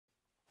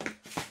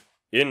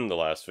In the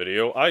last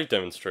video, I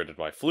demonstrated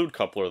my fluid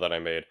coupler that I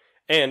made,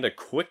 and a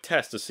quick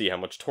test to see how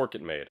much torque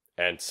it made.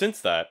 And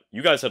since that,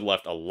 you guys had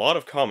left a lot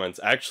of comments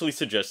actually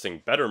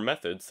suggesting better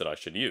methods that I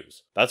should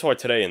use. That's why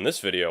today in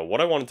this video,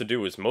 what I wanted to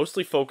do is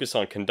mostly focus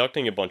on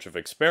conducting a bunch of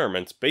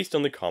experiments based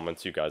on the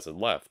comments you guys had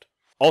left.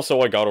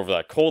 Also, I got over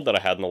that cold that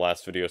I had in the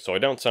last video, so I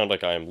don't sound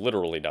like I am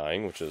literally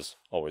dying, which is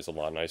always a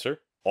lot nicer.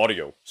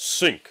 Audio,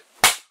 sync!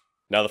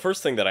 Now the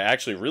first thing that I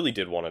actually really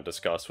did want to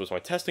discuss was my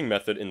testing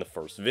method in the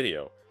first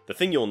video. The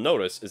thing you'll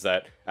notice is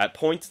that at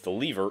points the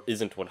lever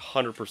isn't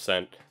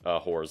 100%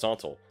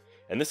 horizontal.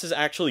 And this is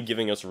actually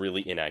giving us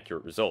really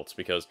inaccurate results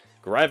because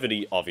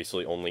gravity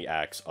obviously only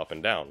acts up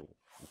and down.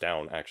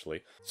 Down,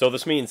 actually. So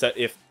this means that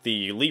if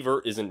the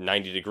lever isn't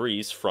 90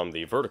 degrees from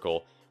the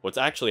vertical, what's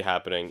actually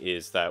happening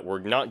is that we're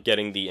not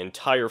getting the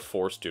entire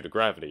force due to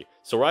gravity,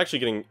 so we're actually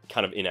getting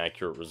kind of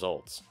inaccurate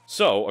results.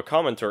 So, a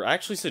commenter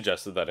actually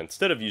suggested that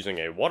instead of using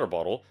a water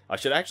bottle, I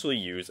should actually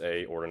use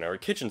a ordinary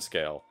kitchen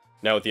scale.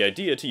 Now, with the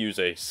idea to use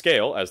a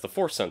scale as the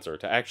force sensor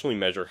to actually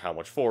measure how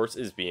much force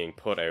is being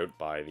put out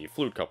by the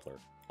fluid coupler.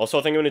 Also,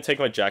 I think I'm going to take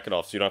my jacket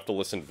off so you don't have to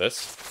listen to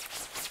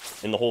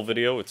this in the whole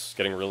video. It's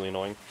getting really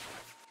annoying.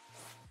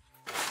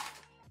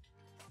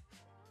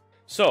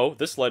 So,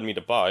 this led me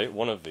to buy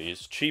one of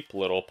these cheap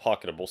little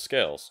pocketable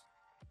scales.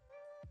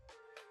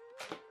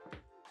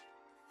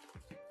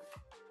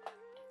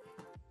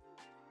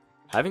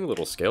 Having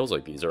little scales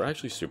like these are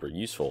actually super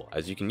useful,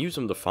 as you can use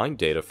them to find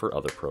data for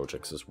other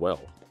projects as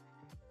well.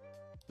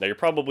 Now you're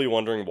probably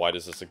wondering, why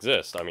does this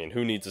exist? I mean,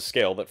 who needs a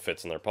scale that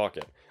fits in their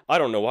pocket? I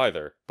don't know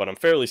either, but I'm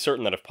fairly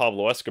certain that if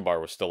Pablo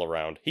Escobar was still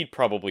around, he'd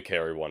probably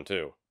carry one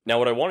too. Now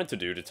what I wanted to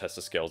do to test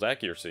the scale's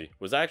accuracy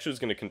was actually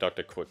going to conduct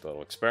a quick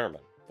little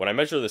experiment. When I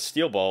measure the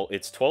steel ball,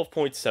 it's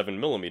 12.7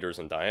 millimeters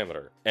in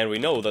diameter, and we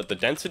know that the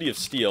density of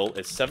steel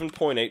is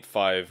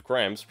 7.85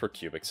 grams per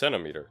cubic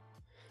centimeter.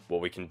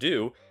 What we can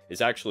do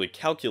is actually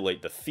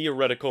calculate the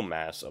theoretical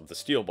mass of the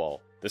steel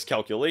ball. This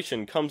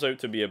calculation comes out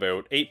to be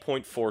about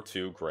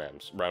 8.42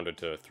 grams, rounded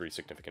to 3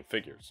 significant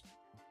figures.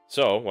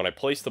 So, when I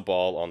place the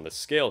ball on the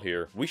scale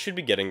here, we should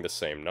be getting the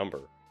same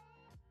number.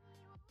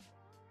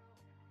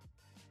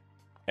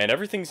 And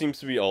everything seems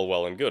to be all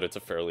well and good. It's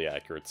a fairly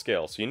accurate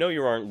scale, so you know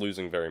you aren't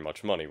losing very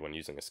much money when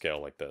using a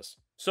scale like this.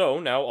 So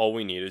now all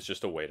we need is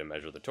just a way to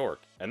measure the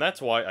torque, and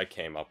that's why I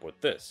came up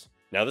with this.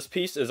 Now this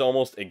piece is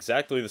almost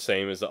exactly the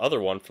same as the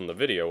other one from the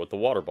video with the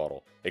water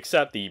bottle,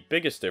 except the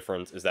biggest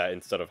difference is that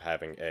instead of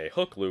having a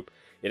hook loop,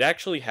 it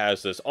actually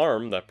has this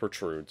arm that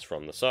protrudes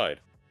from the side.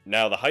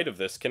 Now the height of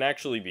this can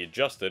actually be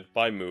adjusted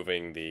by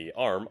moving the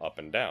arm up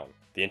and down.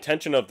 The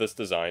intention of this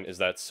design is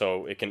that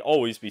so it can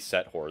always be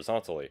set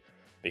horizontally,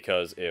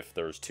 because if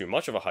there's too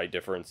much of a height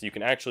difference, you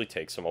can actually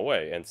take some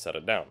away and set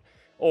it down.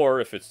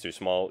 Or if it's too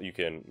small, you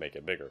can make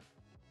it bigger.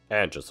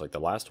 And just like the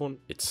last one,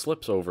 it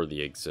slips over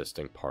the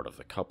existing part of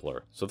the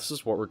coupler, so this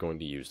is what we're going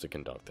to use to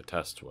conduct the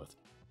tests with.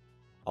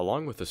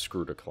 Along with a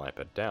screw to clamp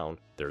it down,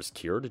 there's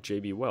cured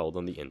JB Weld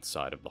on the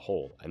inside of the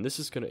hole, and this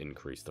is going to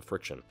increase the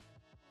friction.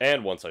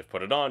 And once I've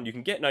put it on, you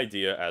can get an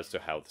idea as to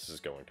how this is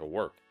going to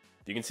work.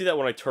 You can see that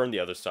when I turn the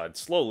other side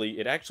slowly,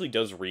 it actually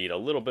does read a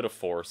little bit of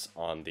force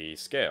on the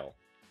scale.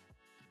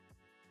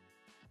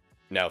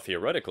 Now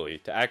theoretically,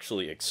 to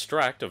actually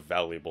extract a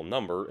valuable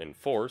number in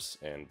force,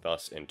 and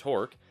thus in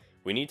torque,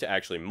 we need to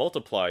actually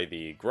multiply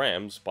the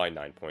grams by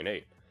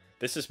 9.8.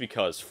 This is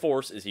because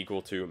force is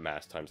equal to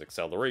mass times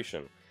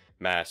acceleration,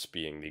 mass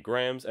being the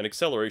grams, and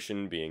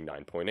acceleration being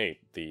 9.8,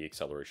 the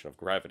acceleration of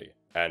gravity.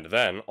 And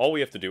then, all we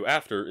have to do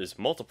after is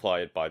multiply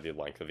it by the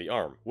length of the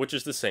arm, which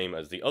is the same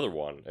as the other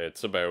one.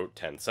 It's about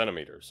 10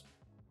 centimeters.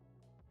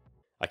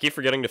 I keep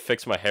forgetting to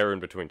fix my hair in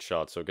between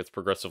shots, so it gets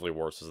progressively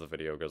worse as the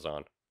video goes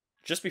on.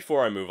 Just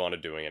before I move on to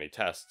doing any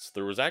tests,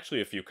 there was actually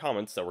a few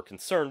comments that were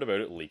concerned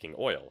about it leaking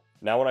oil.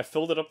 Now when I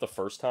filled it up the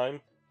first time,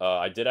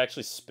 I did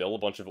actually spill a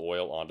bunch of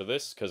oil onto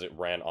this because it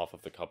ran off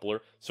of the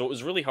coupler, so it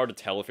was really hard to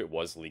tell if it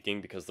was leaking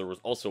because there was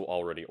also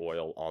already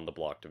oil on the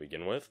block to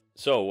begin with.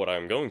 So what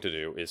I'm going to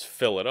do is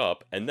fill it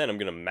up, and then I'm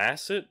going to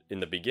mass it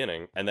in the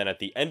beginning, and then at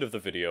the end of the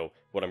video,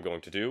 what I'm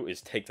going to do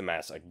is take the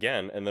mass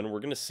again, and then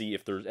we're going to see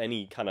if there's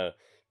any kind of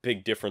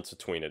big difference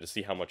between it to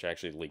see how much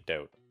actually leaked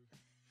out.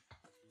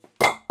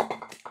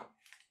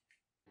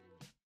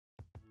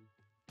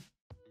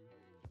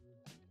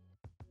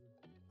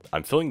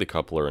 I'm filling the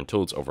coupler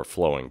until it's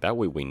overflowing, that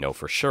way we know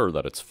for sure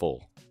that it's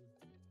full.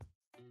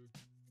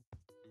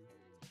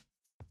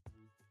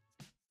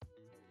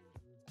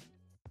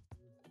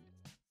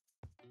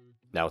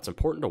 Now it's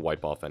important to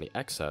wipe off any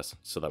excess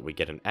so that we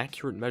get an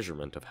accurate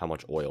measurement of how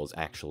much oil is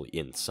actually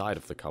inside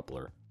of the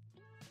coupler.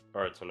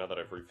 Alright, so now that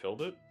I've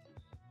refilled it,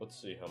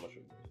 let's see how much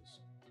it weighs.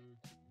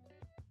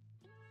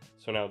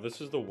 So now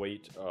this is the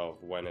weight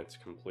of when it's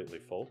completely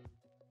full.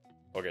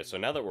 Okay, so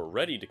now that we're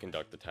ready to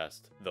conduct the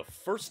test, the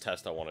first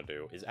test I want to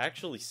do is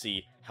actually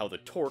see how the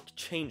torque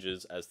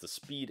changes as the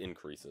speed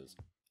increases.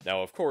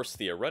 Now, of course,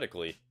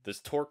 theoretically, this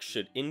torque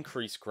should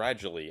increase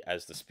gradually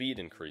as the speed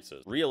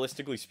increases.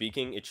 Realistically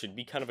speaking, it should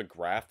be kind of a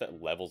graph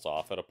that levels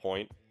off at a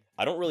point,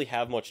 I don't really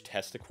have much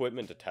test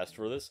equipment to test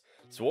for this,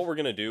 so what we're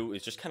going to do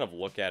is just kind of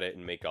look at it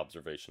and make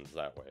observations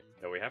that way.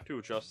 Now we have to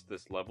adjust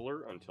this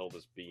leveler until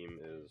this beam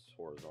is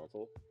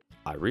horizontal.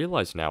 I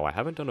realize now I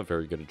haven't done a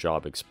very good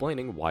job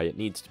explaining why it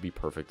needs to be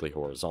perfectly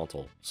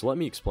horizontal, so let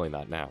me explain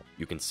that now.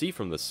 You can see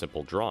from this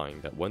simple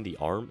drawing that when the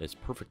arm is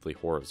perfectly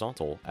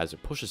horizontal, as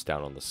it pushes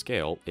down on the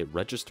scale, it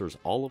registers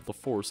all of the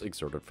force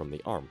exerted from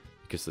the arm,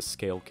 because the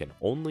scale can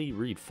only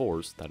read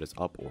force that is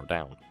up or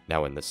down.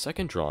 Now in the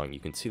second drawing, you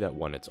can see that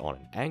when it's on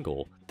an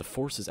angle, the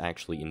force is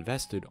actually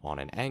invested on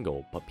an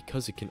angle, but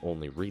because it can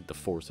only read the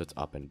force that's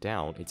up and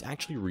down, it's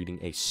actually reading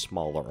a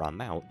smaller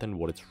amount than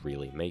what it's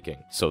really making.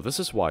 So this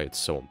is why it's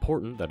so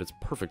important that it's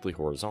perfectly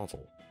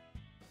horizontal.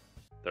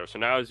 There, so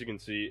now as you can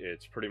see,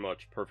 it's pretty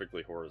much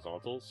perfectly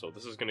horizontal, so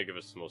this is going to give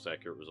us the most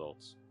accurate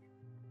results.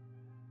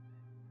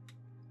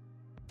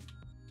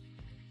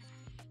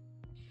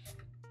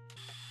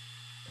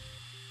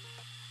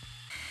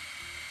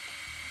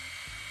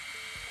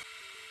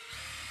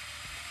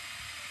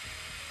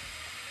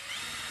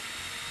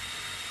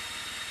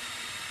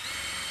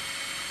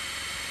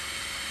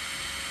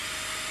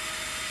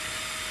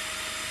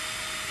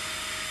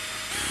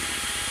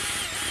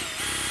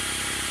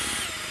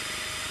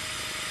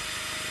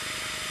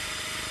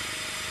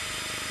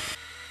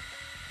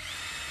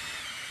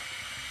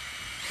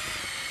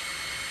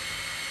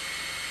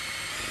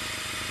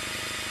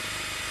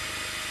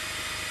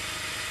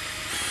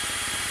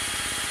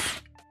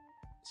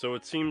 So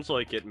it seems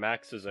like it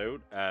maxes out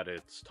at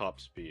its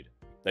top speed.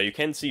 Now you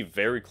can see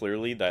very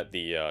clearly that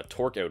the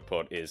torque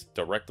output is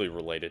directly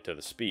related to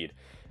the speed,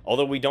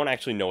 although we don't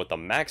actually know what the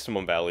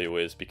maximum value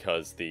is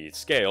because the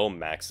scale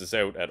maxes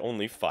out at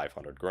only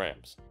 500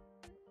 grams.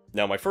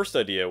 Now my first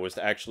idea was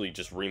to actually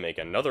just remake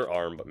another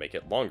arm but make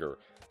it longer.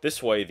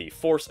 This way the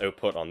force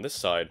output on this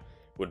side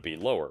would be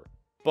lower,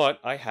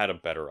 but I had a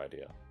better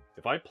idea.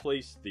 If I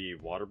place the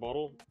water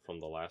bottle from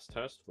the last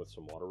test with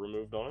some water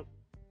removed on it,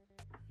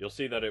 you'll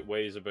see that it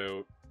weighs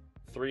about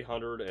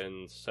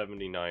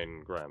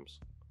 379 grams.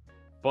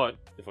 But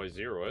if I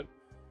zero it,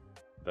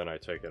 then I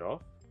take it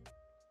off,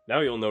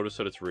 now you'll notice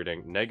that it's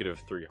reading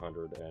negative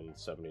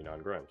 379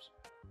 grams.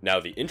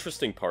 Now the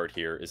interesting part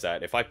here is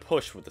that if I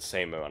push with the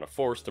same amount of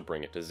force to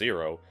bring it to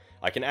 0,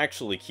 I can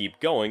actually keep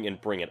going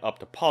and bring it up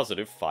to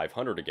positive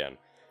 500 again.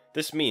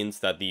 This means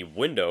that the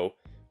window,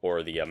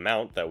 or the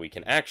amount that we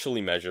can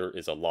actually measure,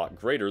 is a lot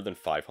greater than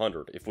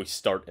 500 if we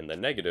start in the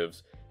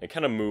negatives and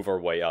kind of move our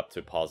way up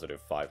to positive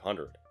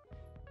 500.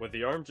 With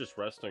the arm just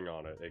resting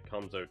on it, it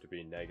comes out to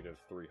be negative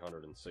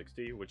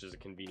 360, which is a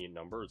convenient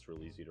number. It's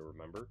really easy to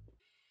remember.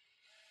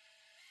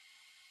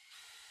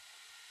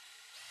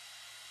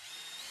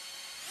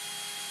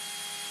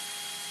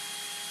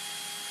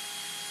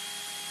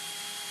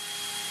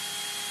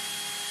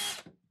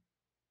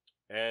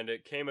 And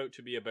it came out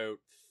to be about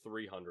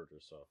 300 or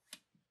so.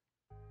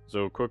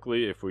 So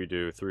quickly, if we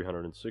do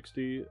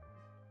 360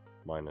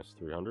 minus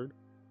 300,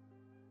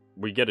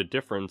 we get a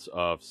difference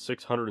of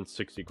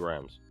 660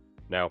 grams.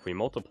 Now if we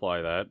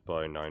multiply that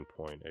by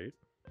 9.8,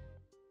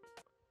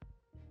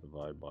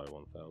 divide by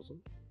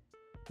 1000,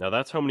 now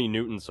that's how many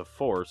newtons of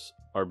force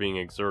are being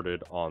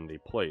exerted on the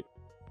plate.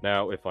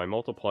 Now if I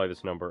multiply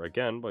this number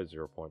again by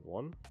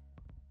 0.1,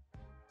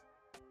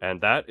 and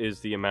that is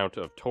the amount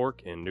of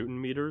torque in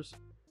Newton meters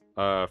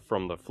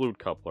from the fluid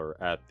coupler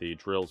at the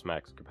drill's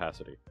max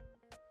capacity.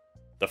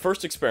 The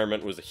first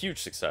experiment was a huge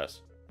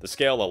success. The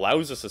scale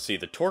allows us to see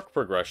the torque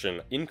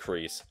progression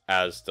increase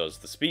as does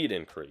the speed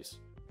increase.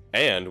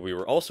 And we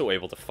were also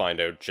able to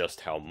find out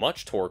just how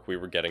much torque we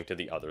were getting to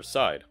the other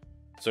side.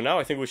 So now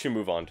I think we should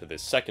move on to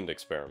this second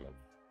experiment.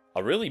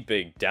 A really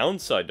big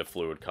downside to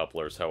fluid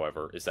couplers,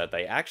 however, is that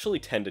they actually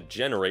tend to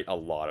generate a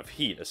lot of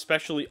heat,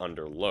 especially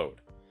under load.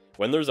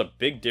 When there's a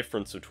big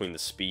difference between the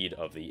speed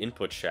of the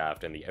input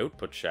shaft and the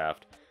output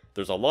shaft,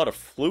 there's a lot of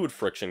fluid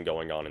friction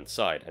going on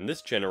inside, and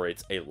this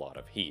generates a lot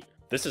of heat.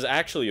 This is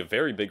actually a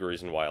very big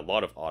reason why a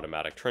lot of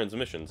automatic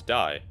transmissions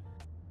die.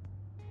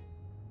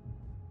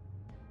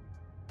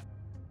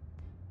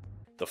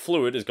 The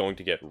fluid is going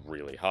to get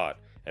really hot,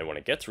 and when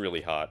it gets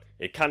really hot,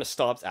 it kind of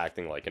stops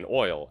acting like an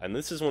oil, and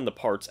this is when the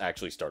parts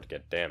actually start to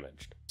get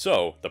damaged.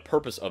 So, the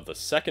purpose of the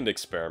second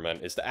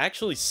experiment is to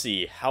actually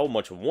see how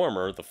much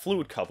warmer the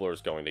fluid coupler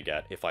is going to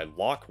get if I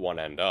lock one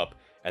end up,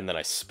 and then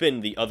I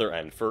spin the other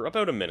end for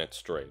about a minute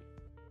straight.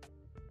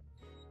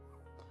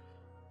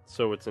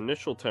 So its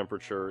initial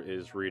temperature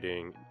is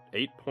reading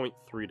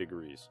 8.3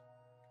 degrees.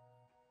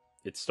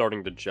 It's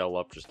starting to gel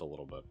up just a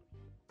little bit,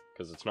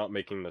 because it's not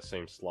making the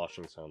same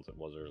sloshing sounds it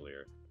was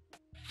earlier.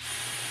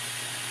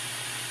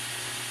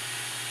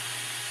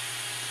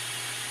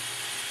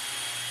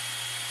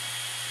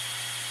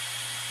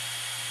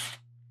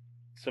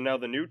 So now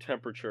the new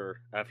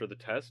temperature after the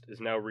test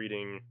is now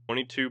reading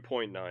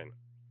 22.9.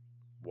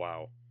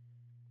 Wow.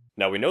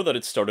 Now we know that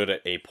it started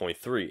at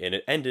 8.3 and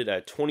it ended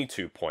at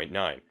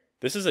 22.9.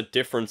 This is a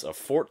difference of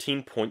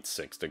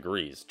 14.6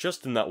 degrees,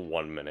 just in that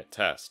 1 minute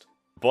test.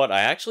 But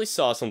I actually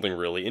saw something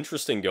really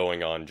interesting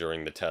going on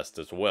during the test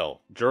as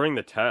well. During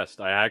the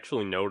test, I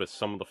actually noticed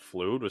some of the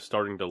fluid was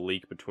starting to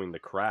leak between the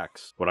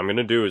cracks. What I'm going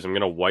to do is I'm going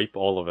to wipe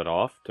all of it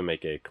off to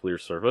make a clear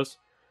surface,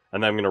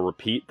 and then I'm going to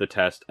repeat the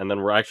test, and then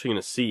we're actually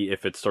going to see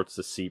if it starts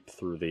to seep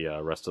through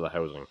the rest of the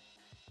housing.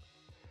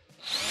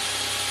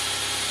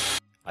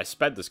 I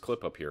sped this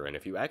clip up here, and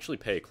if you actually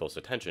pay close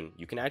attention,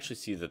 you can actually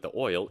see that the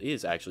oil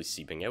is actually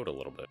seeping out a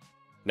little bit.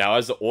 Now,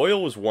 as the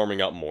oil was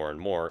warming up more and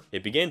more,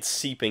 it began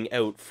seeping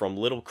out from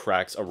little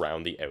cracks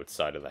around the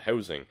outside of the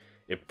housing.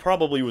 It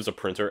probably was a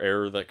printer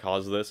error that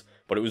caused this,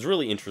 but it was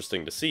really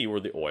interesting to see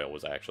where the oil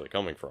was actually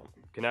coming from.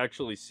 You can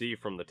actually see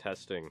from the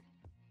testing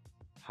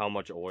how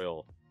much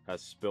oil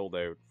has spilled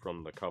out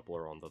from the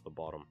coupler onto the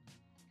bottom.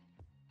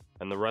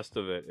 And the rest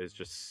of it is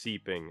just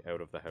seeping out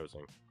of the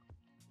housing.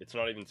 It's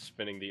not even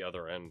spinning the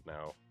other end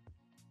now.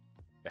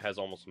 It has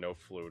almost no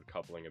fluid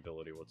coupling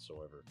ability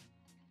whatsoever.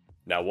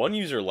 Now, one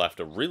user left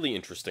a really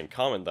interesting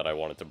comment that I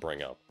wanted to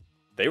bring up.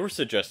 They were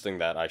suggesting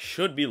that I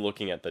should be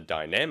looking at the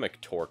dynamic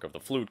torque of the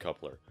fluid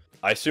coupler.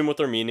 I assume what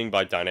they're meaning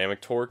by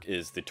dynamic torque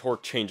is the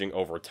torque changing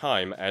over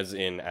time, as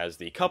in, as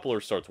the coupler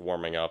starts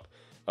warming up,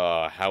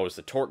 how is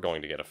the torque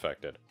going to get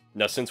affected?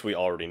 Now, since we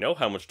already know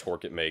how much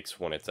torque it makes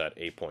when it's at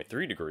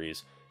 8.3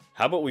 degrees,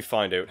 how about we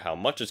find out how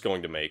much it's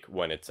going to make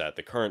when it's at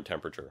the current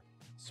temperature?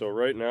 So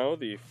right now,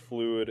 the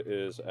fluid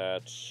is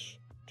at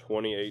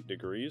 28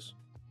 degrees.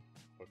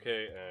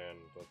 Okay, and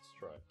let's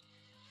try.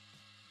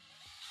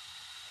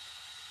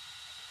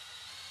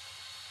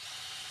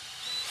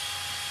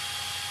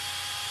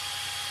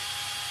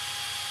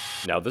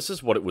 Now this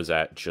is what it was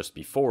at just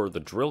before the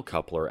drill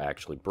coupler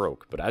actually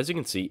broke, but as you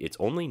can see, it's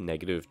only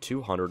negative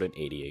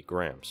 288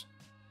 grams.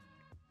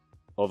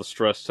 All the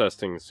stress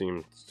testing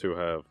seems to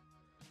have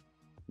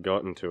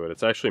gotten to it.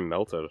 It's actually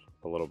melted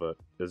a little bit,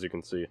 as you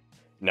can see.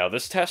 Now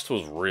this test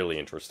was really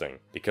interesting,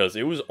 because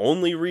it was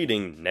only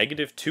reading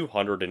negative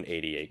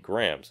 288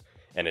 grams,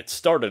 and it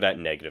started at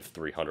negative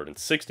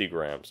 360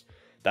 grams.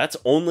 That's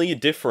only a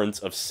difference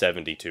of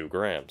 72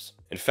 grams.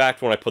 In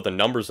fact, when I put the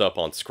numbers up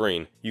on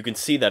screen, you can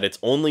see that it's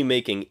only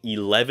making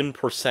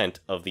 11%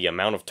 of the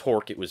amount of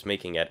torque it was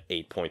making at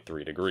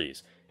 8.3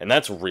 degrees. And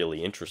that's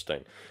really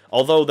interesting.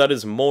 Although that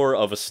is more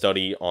of a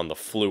study on the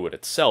fluid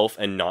itself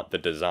and not the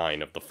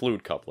design of the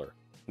fluid coupler.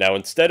 Now,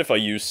 instead, if I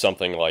use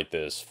something like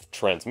this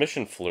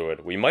transmission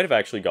fluid, we might have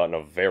actually gotten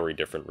a very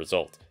different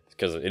result,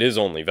 because it is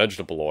only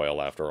vegetable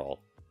oil after all.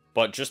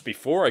 But just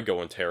before I go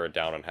and tear it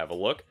down and have a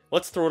look,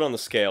 let's throw it on the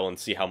scale and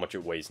see how much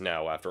it weighs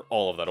now after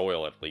all of that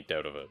oil had leaked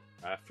out of it.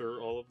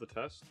 After all of the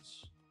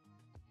tests?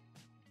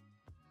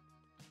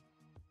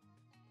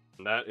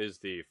 And that is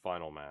the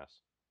final mass.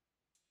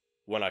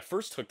 When I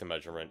first took the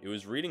measurement, it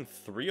was reading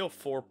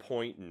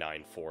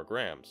 304.94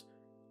 grams.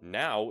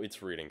 Now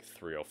it's reading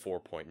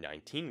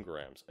 304.19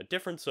 grams, a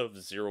difference of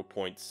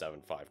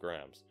 0.75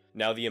 grams.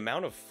 Now the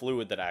amount of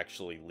fluid that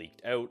actually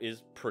leaked out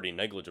is pretty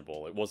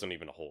negligible, it wasn't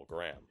even a whole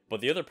gram.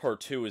 But the other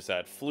part too is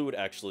that fluid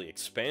actually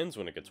expands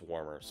when it gets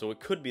warmer, so it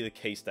could be the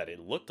case that it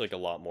looked like a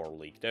lot more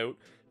leaked out,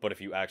 but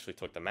if you actually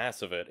took the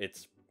mass of it,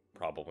 it's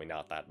probably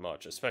not that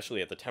much,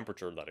 especially at the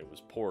temperature that it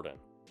was poured in.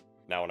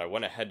 Now when I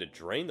went ahead to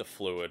drain the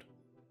fluid,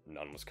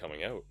 none was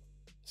coming out.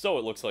 So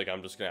it looks like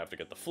I'm just gonna have to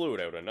get the fluid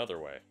out another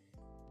way.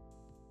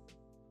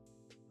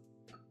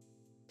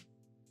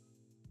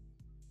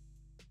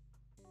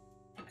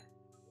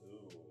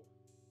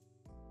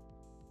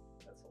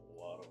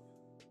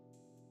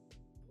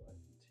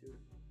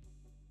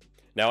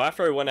 Now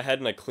after I went ahead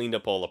and I cleaned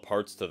up all the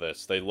parts to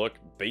this, they look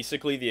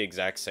basically the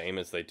exact same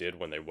as they did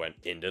when they went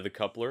into the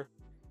coupler.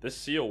 This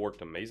seal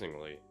worked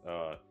amazingly.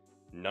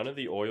 None of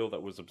the oil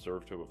that was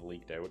observed to have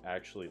leaked out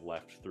actually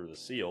left through the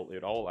seal.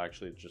 It all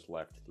actually just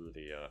left through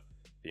the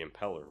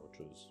impeller,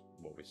 which is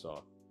what we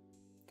saw.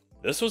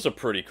 This was a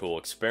pretty cool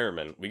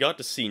experiment. We got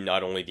to see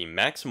not only the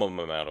maximum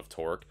amount of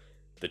torque,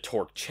 the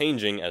torque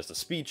changing as the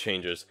speed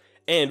changes,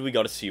 and we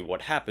got to see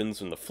what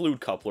happens when the fluid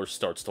coupler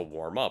starts to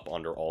warm up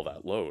under all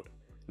that load.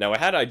 Now I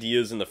had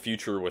ideas in the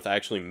future with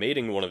actually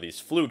mating one of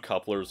these fluid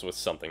couplers with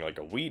something like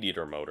a weed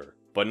eater motor,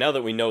 but now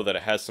that we know that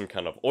it has some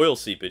kind of oil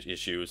seepage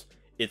issues,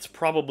 it's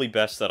probably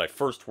best that I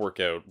first work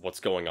out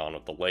what's going on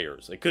with the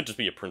layers. It could just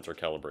be a printer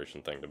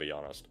calibration thing, to be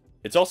honest.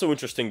 It's also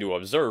interesting to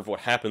observe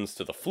what happens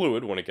to the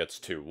fluid when it gets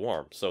too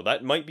warm, so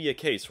that might be a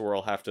case where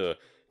I'll have to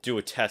do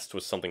a test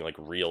with something like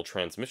real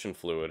transmission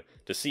fluid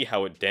to see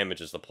how it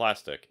damages the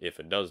plastic, if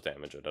it does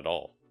damage it at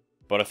all.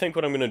 But I think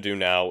what I'm going to do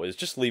now is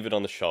just leave it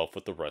on the shelf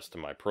with the rest of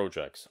my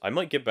projects. I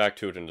might get back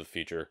to it in the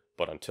future,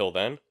 but until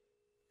then,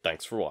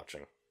 thanks for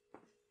watching.